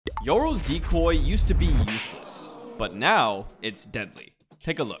Yoru's decoy used to be useless, but now it's deadly.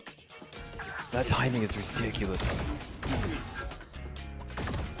 Take a look. That timing is ridiculous.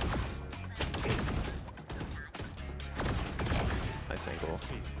 Nice angle.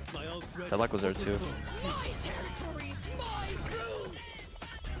 That luck was there too.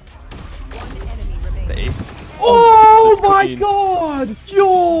 The ace. Oh my god!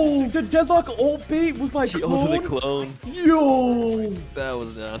 Yo! The deadlock ult bait with my clone? The clone. Yo! That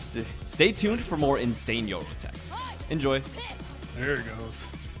was nasty. Stay tuned for more insane Yoru attacks. Enjoy. There it goes.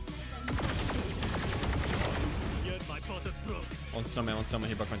 One snowman,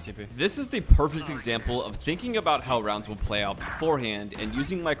 he broke my TP. This is the perfect example of thinking about how rounds will play out beforehand and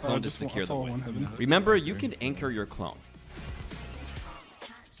using my clone to secure the win. Remember, you can anchor your clone.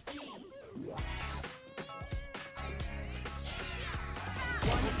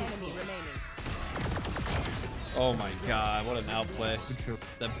 Oh my god, what an outplay.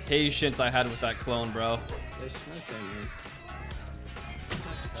 The patience I had with that clone, bro.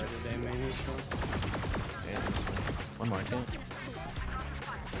 One more, two.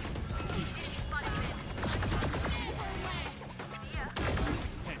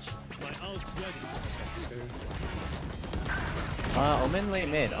 Omen late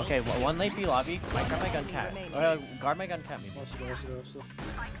mid. Okay, one late B lobby. I grab my gun cat. Guard my gun cat maybe.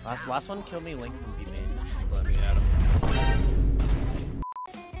 Last one kill me Link from B main. Let me at him.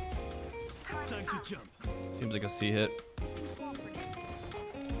 Time to jump. Seems like a C hit.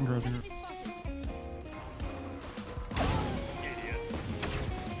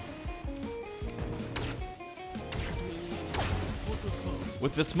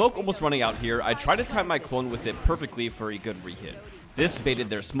 With the smoke almost running out here, I tried to time my clone with it perfectly for a good re-hit. This baited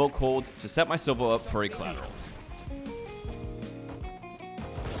their smoke hold to set my Sova up for a collateral.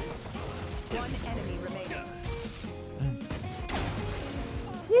 One enemy remaining.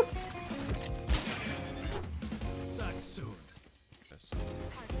 Back soon.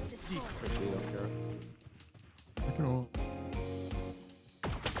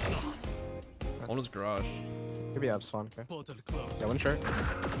 One was garage. Could be up spawn. Okay. Yeah, one short.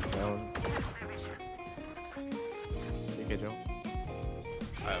 Yeah, one. DK Joe.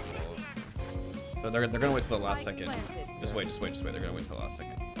 I have all. They're gonna wait till the last second. Just wait. They're gonna wait till the last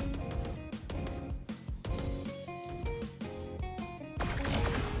second.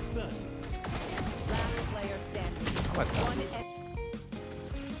 Last player standing. One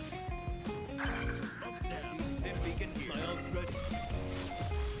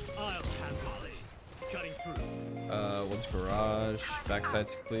One's garage.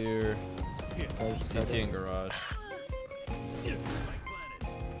 Backside's clear. CT and garage.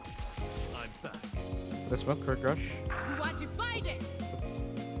 The smoke, quick rush. You want to fight it?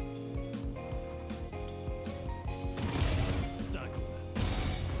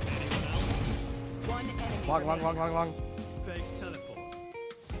 One enemy Long. Fake teleport.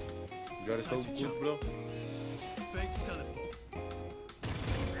 You got it so good, bro. Fake teleport.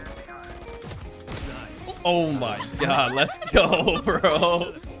 Oh my god, let's go,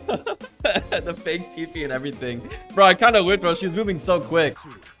 bro. The fake TP and everything. Bro, I kind of whipped, bro. She was moving so quick.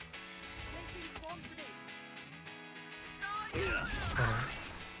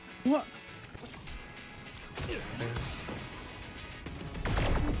 What?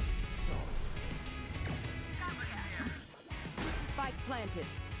 Spike planted.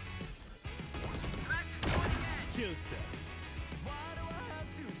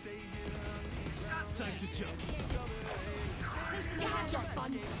 Time to jump.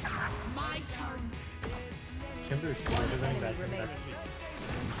 My turn. Remaining.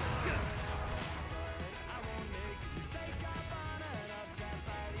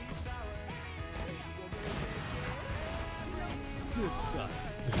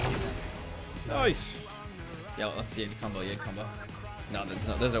 Nice. Yeah, let's see any combo. Yeah, combo. No,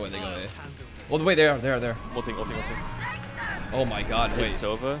 there's no way they go A. Well, wait, there. Ulting. Oh my god, wait.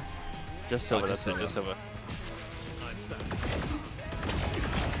 Sova? Just Sova, Oh, that's it, just Sova.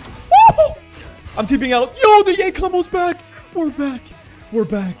 I'm TPing out. Yo, the Yay combo's back. We're back. We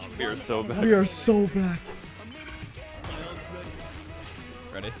are so back. We are so back.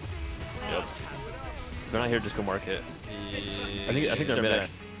 Ready? Yep. They're not here, just go market. I think they're mid.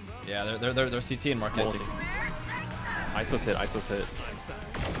 Yeah, they're CT and market. ISO's hit.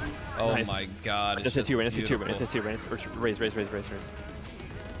 Oh Nice. my god. I just hit two, raise.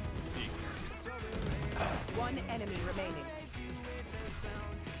 One enemy remaining.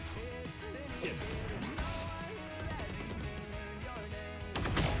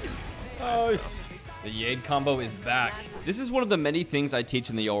 Nice. The Yade combo is back. This is one of the many things I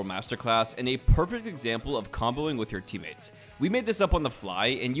teach in the Yoru Masterclass, and a perfect example of comboing with your teammates. We made this up on the fly,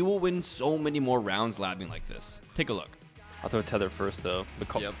 and you will win so many more rounds labbing like this. Take a look. I'll throw tether first though.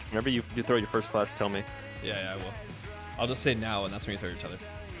 Yep. Whenever you throw your first flash, tell me. Yeah, I will. I'll just say now, and that's when you throw your tether.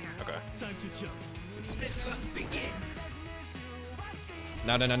 Okay.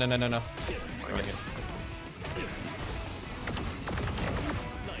 No. Okay.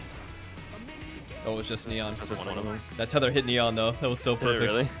 Oh, it was just Neon. That's just one of them. That tether hit Neon though. That was so Did it perfect.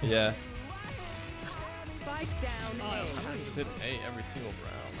 really? Yeah. Spike down A. I just hit A every single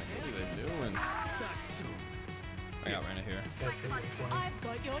round. Like, what are they doing? I got Reyna here. I've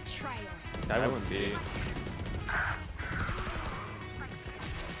got your trail. That wouldn't be.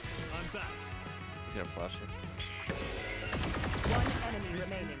 He's gonna flash you. One enemy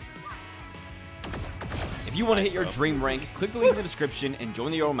remaining. If you want to hit your dream rank, click the link in the description and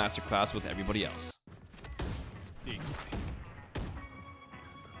join the Yoru Masterclass with everybody else. We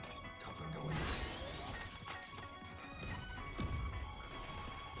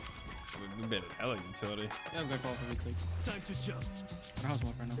made it hella utility. Yeah, I've got call for retake. Time to jump. I don't have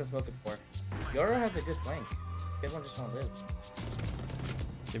smoke right now. Just looking for. Yoru has a good flank. Everyone just want to live.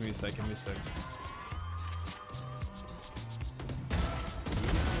 Give me a sec, give me a sec.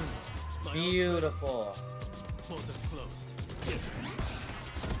 Beautiful.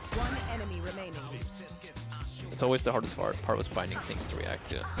 One enemy remaining. It's always the hardest part was finding things to react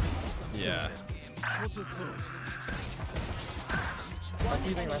to. Yeah.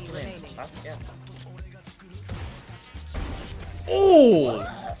 Left lane, left lane. remaining. Yeah. Oh!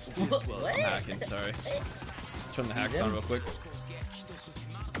 What? Hacking, sorry. Turn the hacks on real quick.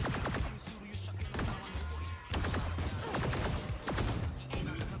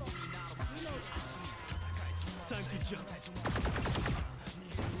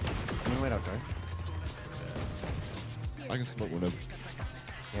 Can you wait out there? I can smoke whenever.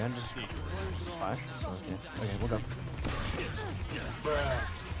 Yeah, and just flash. Okay. Okay, we'll go.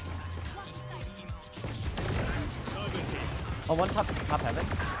 Oh, one top heaven,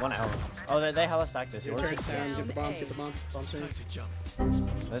 one arrow. Oh, they hella stacked this. Turn it down, get the bomb, get the bomb. Bomb turn.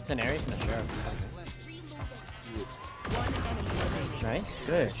 That's an Ares and a Sheriff. One enemy remaining. Nice,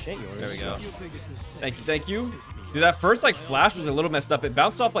 good shit, yours. There we go. Thank you, thank you. Dude, that first like flash was a little messed up. It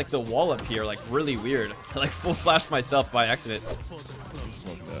bounced off like the wall up here, like really weird. I like full flashed myself by accident.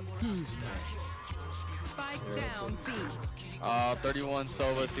 Smoke that. Spike down B. 31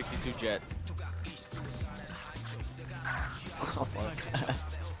 Sova, 62 Jet. Oh fuck.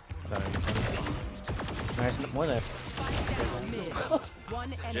 Nice, more there. Spike down mid.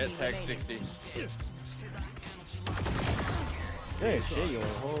 One enemy Jet tag remaining. 60. Good shit,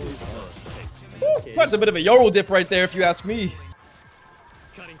 yours. Holy fuck. That's a bit of a Yoru dip right there, if you ask me.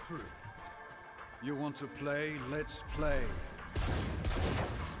 Cutting through. You want to play? Let's play.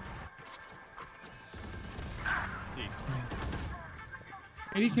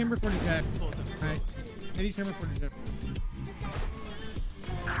 80 chamber for the jet. Nice. 80 chamber for the jet.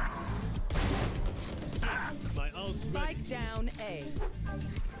 Spike down A.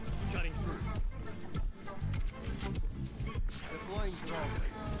 Cutting through.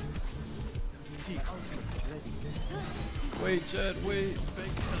 Wait, Jet, wait.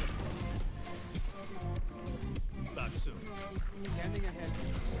 Back soon.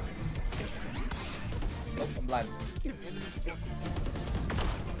 Nope, I'm blind.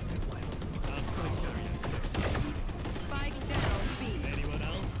 Spike down B. Anyone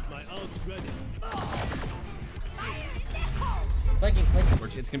else? My ult's ready. Flanking.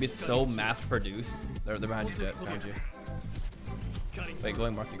 It's gonna be so mass produced. They're behind you, Jet. Behind you. Wait,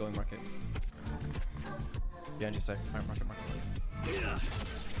 going market, going market. Behind you, sir. Market.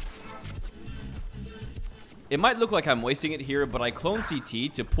 It might look like I'm wasting it here, but I clone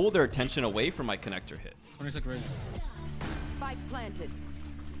CT to pull their attention away from my connector hit. 26 raise. Spike planted.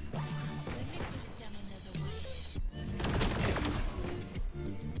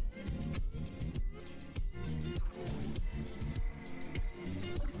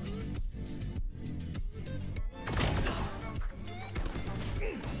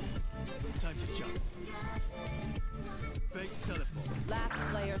 Time to jump. Fake teleport.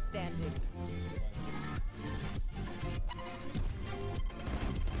 Last player standing.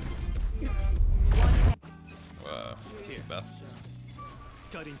 Wow. Beth.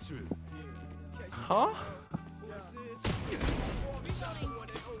 Cutting through. Huh?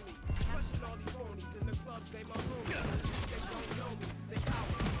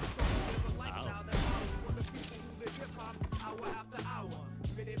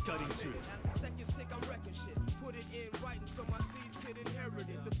 Cutting through.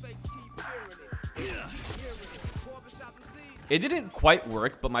 It didn't quite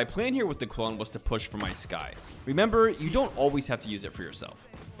work, but my plan here with the clone was to push for my Sky. Remember, you don't always have to use it for yourself.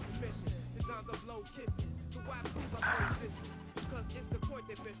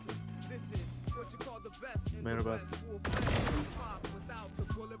 Man about.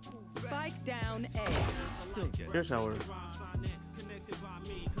 Spike down A. Here's shower.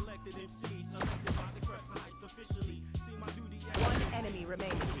 One enemy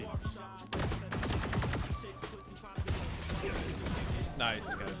remains.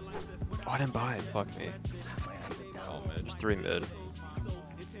 Nice, guys. Oh, I didn't buy it. Fuck me. Oh, man. Just 3 mid.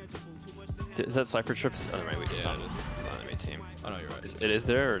 Is that Cypher Trips? Oh, right, wait, it's Yeah, not it is. the enemy team. Oh, no, you're right. It is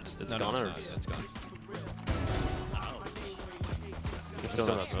there, or it's No, gone, no, or it's not. It's gone. it's still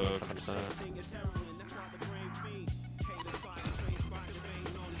not smoke. 100%.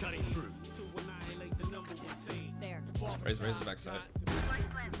 There. Raise the backside. I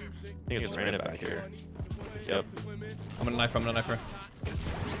think it's raining back here. Yep. I'm gonna knife her. I'm gonna knife her.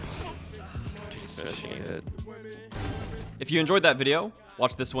 She's finishing it. If you enjoyed that video,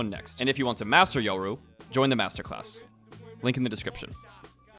 watch this one next. And if you want to master Yoru, join the masterclass. Link in the description.